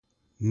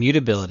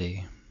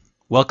Mutability.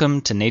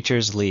 Welcome to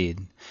Nature's Lead.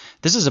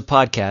 This is a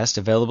podcast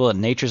available at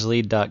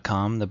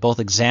natureslead.com that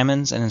both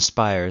examines and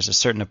inspires a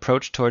certain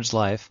approach towards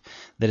life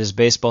that is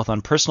based both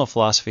on personal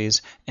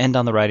philosophies and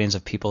on the writings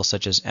of people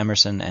such as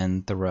Emerson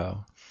and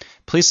Thoreau.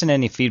 Please send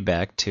any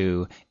feedback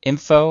to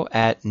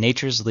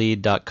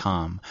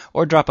info@natureslead.com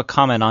or drop a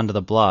comment onto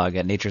the blog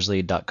at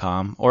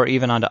natureslead.com or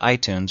even onto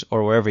iTunes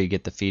or wherever you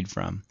get the feed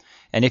from.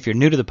 And if you're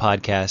new to the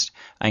podcast,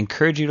 I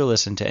encourage you to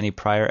listen to any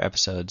prior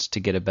episodes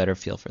to get a better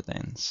feel for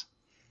things.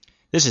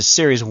 This is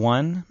Series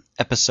 1,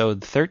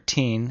 Episode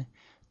 13,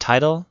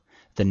 title,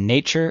 The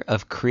Nature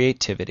of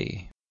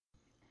Creativity.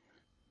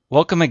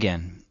 Welcome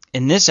again.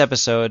 In this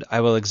episode,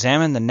 I will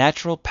examine the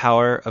natural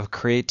power of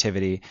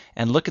creativity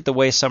and look at the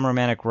way some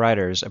Romantic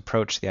writers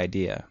approach the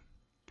idea.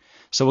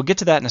 So we'll get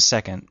to that in a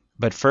second,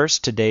 but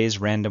first, today's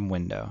random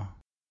window.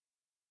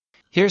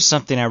 Here's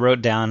something I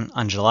wrote down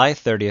on July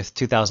 30th,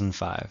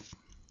 2005.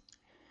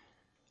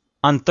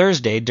 On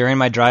Thursday, during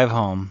my drive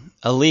home,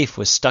 a leaf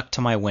was stuck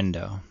to my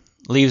window.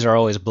 Leaves are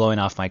always blowing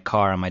off my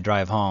car on my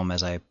drive home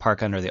as I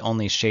park under the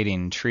only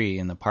shading tree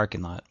in the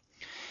parking lot.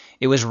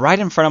 It was right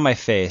in front of my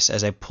face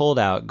as I pulled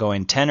out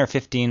going 10 or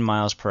 15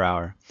 miles per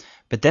hour.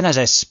 But then as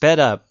I sped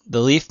up,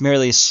 the leaf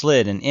merely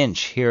slid an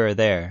inch here or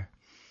there.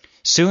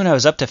 Soon I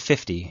was up to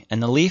 50,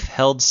 and the leaf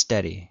held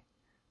steady.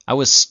 I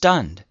was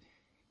stunned.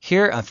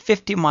 Here a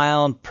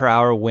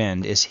 50-mile-per-hour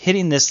wind is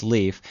hitting this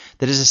leaf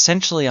that is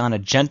essentially on a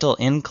gentle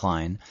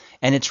incline,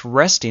 and it's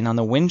resting on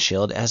the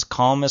windshield as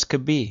calm as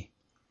could be.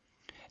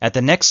 At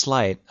the next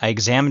light, I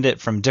examined it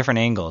from different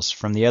angles,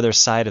 from the other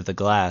side of the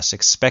glass,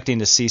 expecting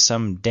to see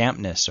some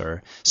dampness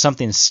or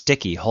something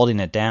sticky holding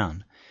it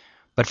down.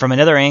 But from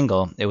another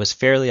angle, it was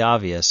fairly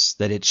obvious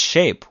that its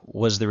shape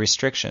was the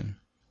restriction.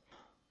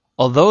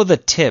 Although the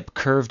tip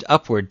curved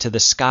upward to the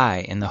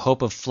sky in the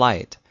hope of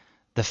flight,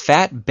 the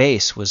fat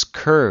base was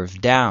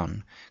curved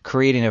down,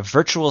 creating a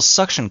virtual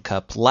suction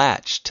cup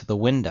latched to the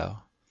window.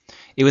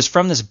 It was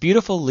from this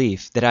beautiful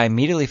leaf that I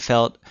immediately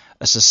felt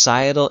a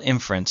societal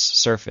inference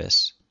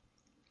surface.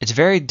 It's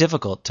very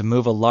difficult to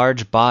move a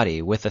large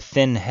body with a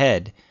thin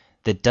head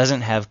that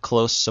doesn't have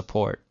close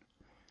support.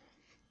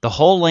 The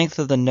whole length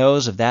of the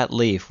nose of that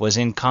leaf was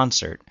in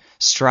concert,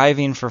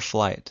 striving for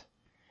flight,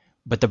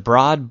 but the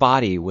broad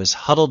body was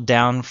huddled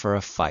down for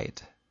a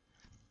fight.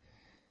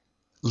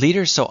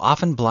 Leaders so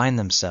often blind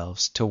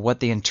themselves to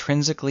what they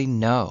intrinsically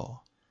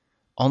know,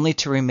 only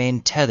to remain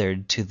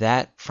tethered to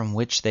that from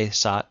which they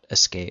sought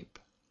escape.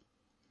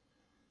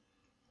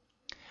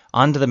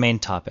 On to the main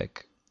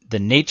topic, the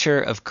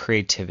nature of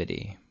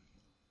creativity.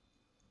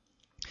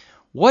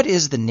 What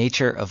is the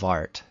nature of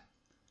art?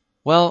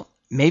 Well,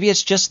 maybe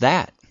it's just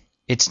that.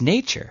 It's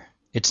nature.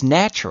 It's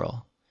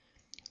natural.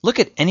 Look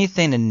at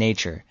anything in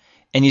nature,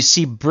 and you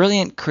see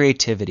brilliant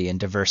creativity and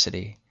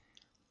diversity.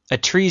 A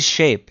tree's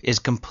shape is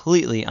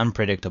completely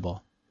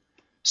unpredictable.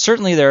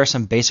 Certainly there are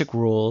some basic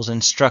rules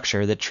and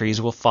structure that trees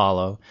will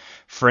follow.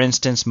 For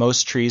instance,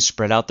 most trees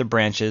spread out their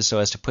branches so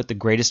as to put the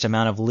greatest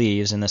amount of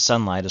leaves in the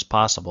sunlight as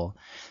possible.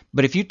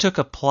 But if you took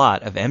a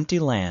plot of empty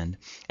land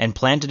and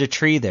planted a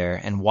tree there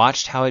and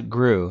watched how it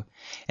grew,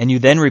 and you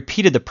then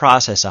repeated the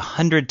process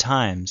 100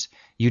 times,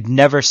 you'd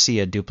never see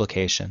a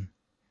duplication.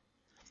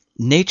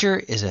 Nature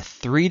is a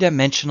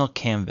three-dimensional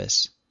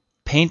canvas,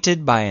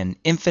 painted by an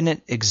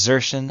infinite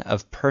exertion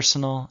of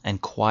personal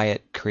and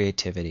quiet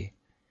creativity.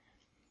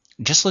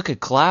 Just look at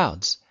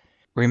clouds.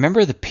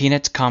 Remember the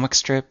Peanuts comic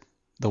strip,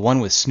 the one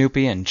with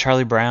Snoopy and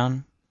Charlie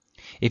Brown?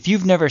 If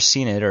you've never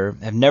seen it or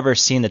have never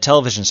seen the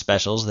television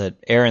specials that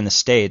air in the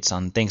States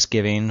on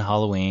Thanksgiving,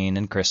 Halloween,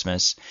 and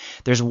Christmas,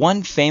 there's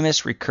one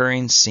famous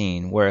recurring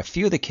scene where a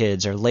few of the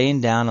kids are laying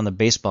down on the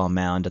baseball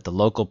mound at the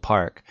local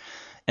park,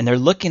 and they're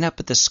looking up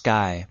at the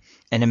sky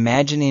and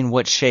imagining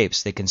what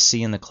shapes they can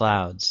see in the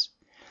clouds.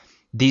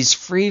 These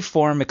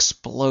free-form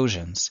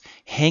explosions,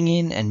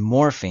 hanging and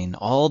morphing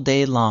all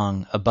day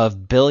long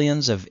above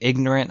billions of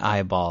ignorant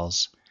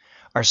eyeballs,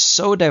 are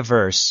so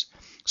diverse,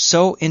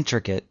 so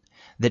intricate,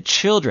 that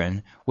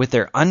children, with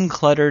their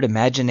uncluttered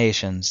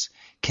imaginations,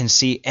 can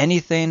see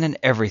anything and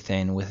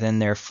everything within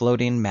their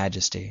floating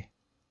majesty.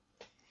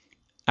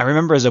 I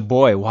remember as a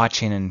boy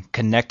watching and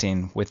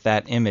connecting with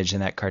that image in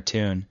that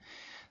cartoon.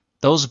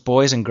 Those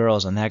boys and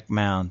girls on that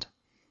mound,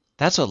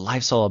 that's what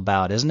life's all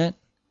about, isn't it?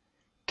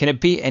 Can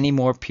it be any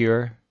more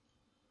pure?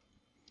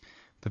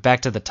 But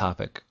back to the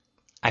topic.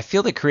 I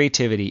feel that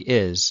creativity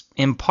is,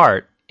 in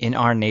part, in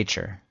our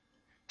nature.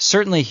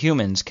 Certainly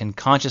humans can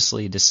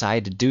consciously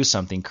decide to do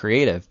something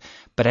creative,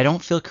 but I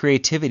don't feel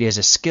creativity is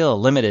a skill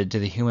limited to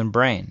the human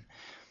brain.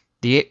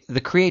 The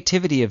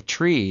creativity of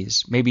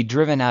trees may be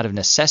driven out of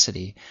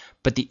necessity,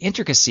 but the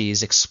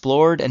intricacies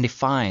explored and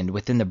defined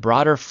within the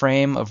broader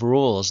frame of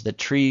rules that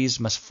trees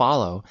must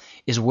follow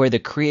is where the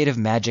creative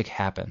magic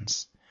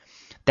happens.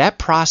 That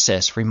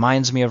process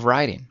reminds me of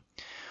writing,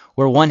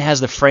 where one has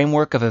the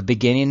framework of a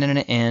beginning and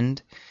an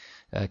end,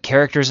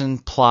 characters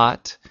and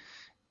plot,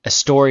 a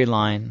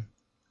storyline,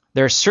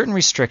 There are certain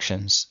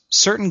restrictions,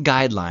 certain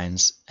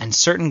guidelines, and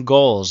certain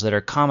goals that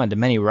are common to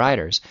many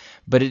writers,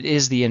 but it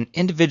is the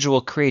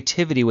individual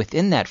creativity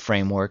within that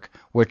framework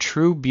where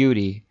true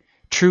beauty,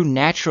 true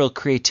natural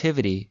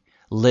creativity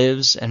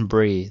lives and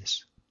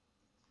breathes.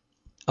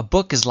 A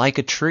book is like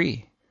a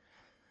tree,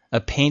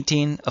 a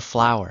painting a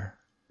flower.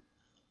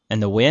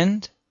 And the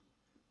wind?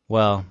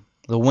 Well,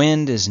 the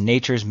wind is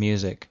nature's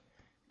music,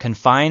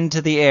 confined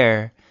to the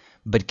air,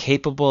 but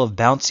capable of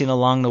bouncing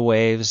along the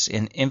waves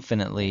in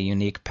infinitely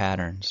unique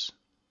patterns.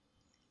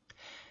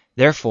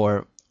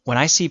 Therefore, when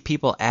I see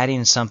people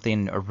adding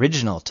something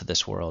original to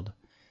this world,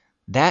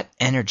 that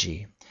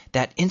energy,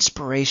 that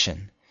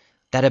inspiration,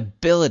 that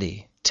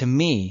ability, to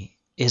me,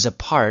 is a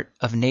part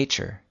of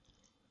nature.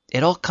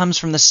 It all comes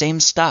from the same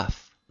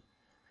stuff.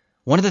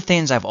 One of the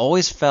things I've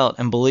always felt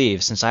and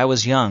believed since I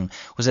was young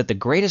was that the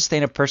greatest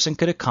thing a person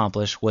could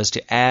accomplish was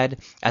to add,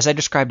 as I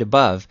described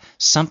above,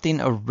 something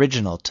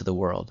original to the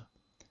world.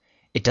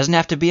 It doesn't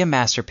have to be a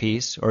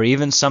masterpiece or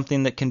even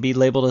something that can be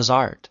labeled as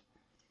art.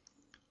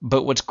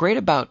 But what's great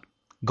about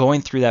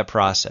going through that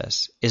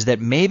process is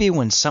that maybe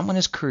when someone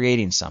is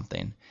creating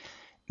something,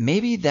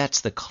 maybe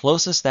that's the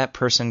closest that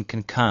person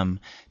can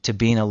come to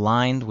being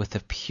aligned with the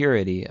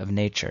purity of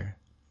nature.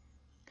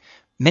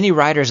 Many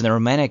writers in the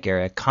Romantic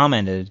era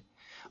commented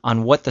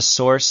on what the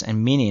source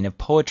and meaning of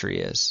poetry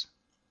is.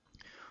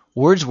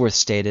 Wordsworth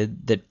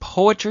stated that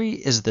poetry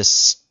is the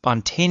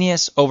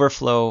spontaneous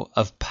overflow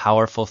of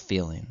powerful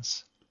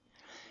feelings.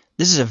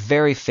 This is a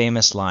very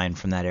famous line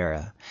from that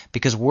era,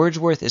 because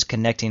Wordsworth is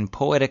connecting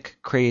poetic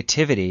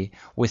creativity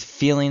with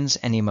feelings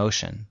and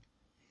emotion,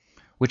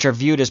 which are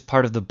viewed as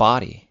part of the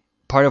body,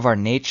 part of our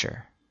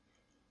nature.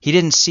 He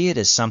didn't see it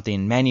as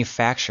something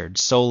manufactured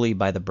solely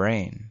by the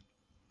brain.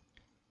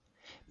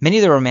 Many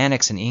of the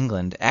Romantics in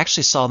England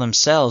actually saw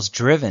themselves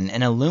driven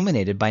and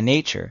illuminated by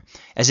nature,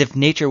 as if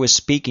nature was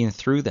speaking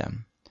through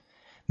them.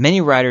 Many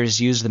writers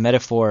use the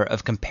metaphor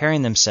of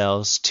comparing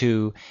themselves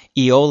to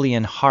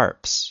Aeolian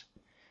harps.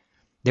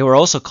 They were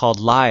also called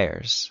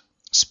lyres,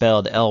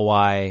 spelled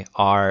Lyres.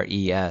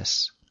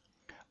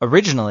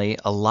 Originally,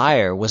 a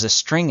lyre was a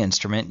string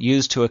instrument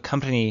used to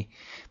accompany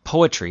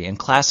poetry in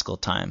classical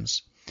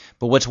times.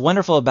 But what's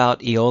wonderful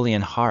about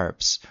Aeolian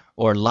harps,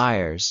 or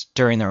lyres,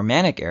 during the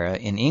Romantic era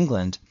in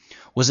England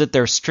was that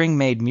their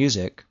string-made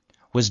music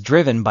was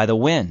driven by the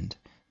wind,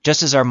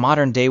 just as our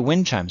modern-day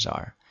wind chimes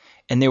are,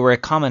 and they were a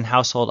common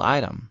household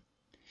item.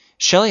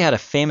 Shelley had a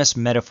famous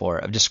metaphor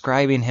of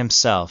describing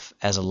himself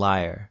as a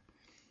lyre.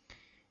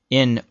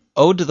 In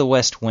Ode to the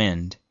West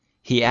Wind,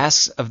 he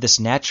asks of this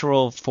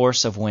natural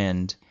force of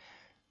wind,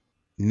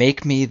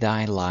 "Make me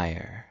thy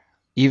lyre,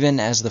 even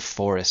as the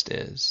forest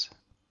is."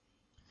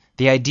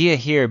 The idea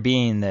here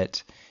being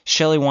that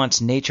Shelley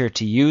wants nature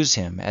to use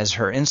him as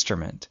her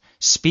instrument,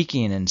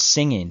 speaking and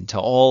singing to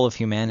all of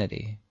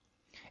humanity.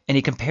 And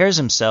he compares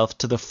himself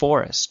to the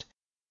forest.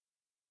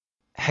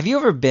 Have you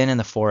ever been in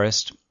the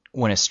forest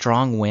when a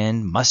strong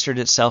wind mustered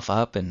itself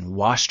up and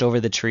washed over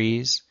the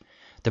trees,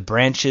 the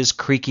branches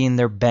creaking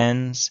their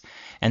bends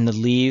and the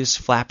leaves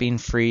flapping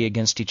free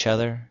against each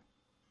other?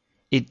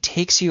 It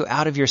takes you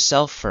out of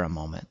yourself for a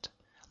moment,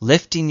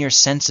 lifting your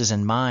senses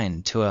and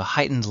mind to a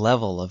heightened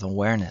level of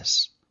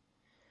awareness.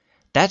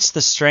 That's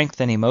the strength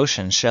and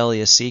emotion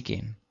Shelley is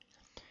seeking.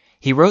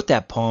 He wrote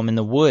that poem in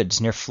the woods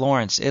near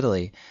Florence,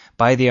 Italy,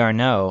 by the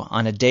Arno,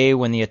 on a day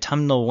when the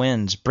autumnal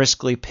winds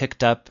briskly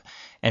picked up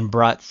and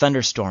brought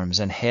thunderstorms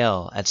and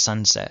hail at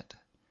sunset.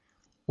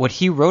 What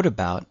he wrote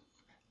about,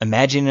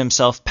 imagining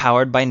himself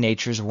powered by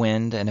nature's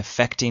wind and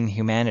affecting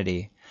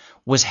humanity,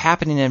 was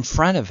happening in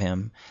front of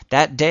him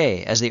that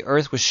day as the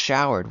earth was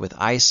showered with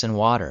ice and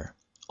water,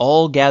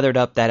 all gathered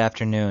up that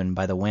afternoon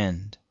by the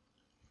wind.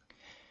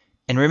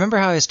 And remember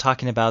how I was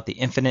talking about the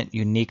infinite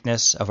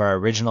uniqueness of our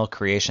original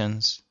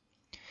creations?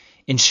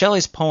 In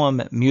Shelley's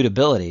poem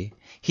Mutability,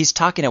 he's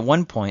talking at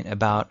one point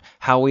about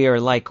how we are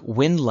like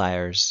wind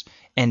lyres,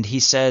 and he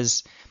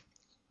says,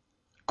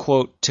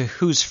 quote, "To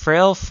whose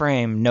frail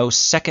frame no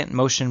second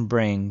motion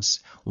brings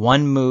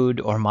one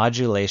mood or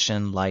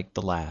modulation like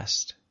the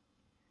last."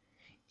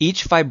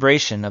 Each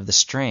vibration of the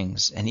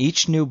strings and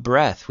each new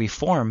breath we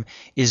form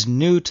is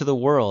new to the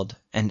world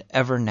and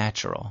ever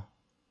natural.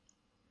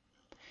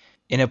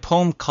 In a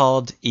poem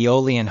called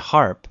Aeolian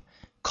Harp,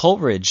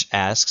 Coleridge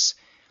asks,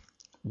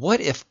 "What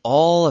if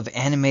all of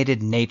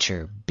animated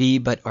nature be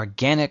but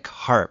organic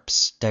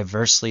harps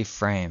diversely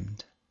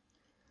framed?"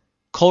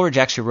 Coleridge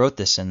actually wrote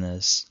this in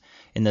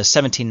the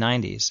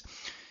 1790s,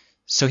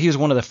 so he was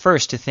one of the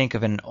first to think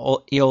of an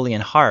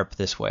Aeolian harp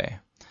this way.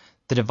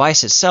 The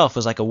device itself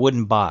was like a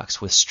wooden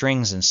box with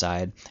strings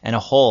inside and a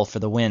hole for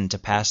the wind to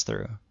pass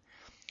through.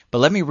 But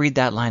let me read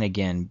that line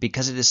again,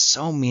 because it is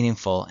so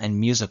meaningful and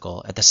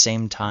musical at the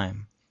same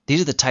time.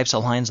 These are the types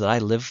of lines that I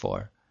live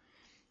for.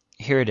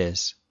 Here it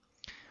is.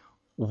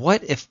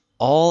 "What if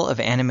all of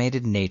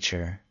animated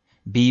nature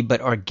be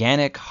but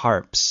organic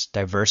harps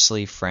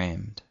diversely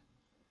framed?"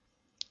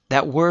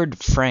 That word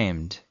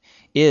framed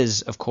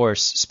is, of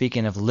course,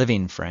 speaking of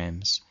living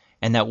frames,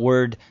 And that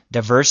word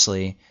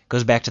diversely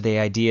goes back to the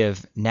idea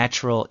of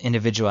natural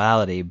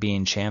individuality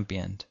being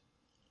championed.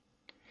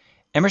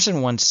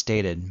 Emerson once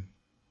stated,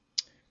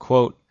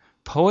 quote,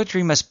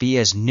 "Poetry must be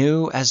as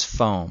new as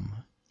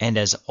foam and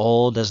as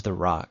old as the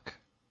rock."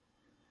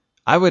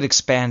 I would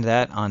expand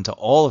that onto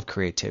all of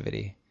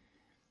creativity.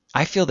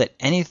 I feel that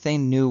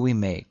anything new we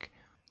make,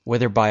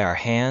 whether by our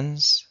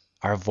hands,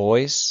 our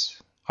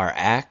voice, our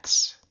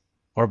acts,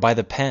 or by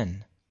the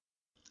pen,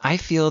 I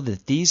feel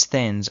that these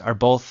things are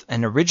both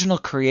an original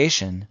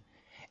creation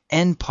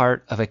and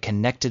part of a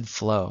connected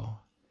flow.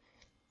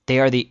 They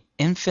are the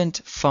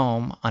infant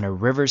foam on a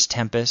river's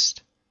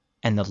tempest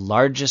and the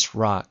largest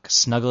rock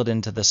snuggled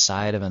into the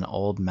side of an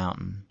old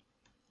mountain.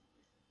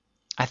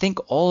 I think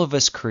all of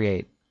us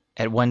create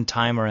at one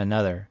time or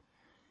another.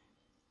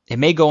 It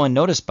may go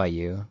unnoticed by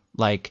you,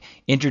 like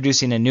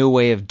introducing a new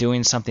way of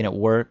doing something at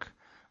work,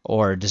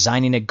 or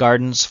designing a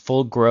garden's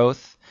full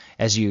growth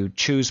as you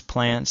choose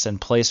plants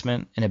and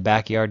placement in a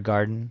backyard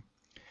garden,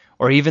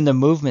 or even the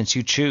movements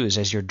you choose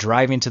as you're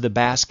driving to the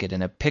basket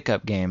in a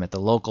pickup game at the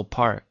local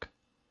park.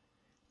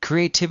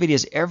 Creativity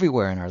is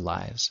everywhere in our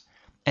lives,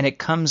 and it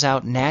comes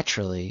out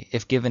naturally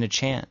if given a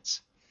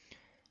chance.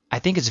 I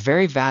think it's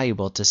very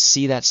valuable to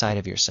see that side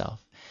of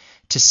yourself,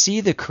 to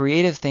see the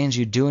creative things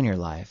you do in your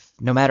life,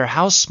 no matter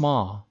how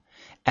small,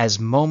 as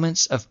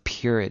moments of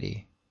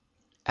purity,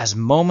 as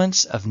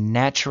moments of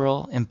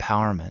natural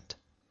empowerment.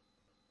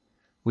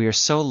 We are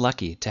so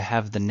lucky to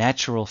have the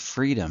natural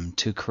freedom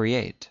to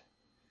create,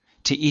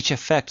 to each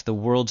affect the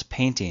world's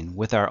painting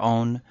with our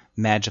own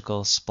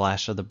magical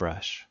splash of the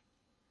brush.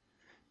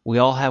 We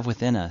all have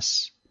within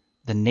us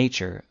the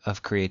nature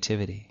of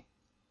creativity.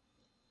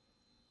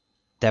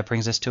 That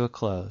brings us to a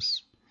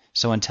close.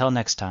 So until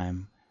next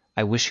time,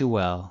 I wish you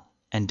well,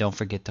 and don't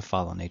forget to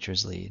follow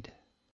nature's lead.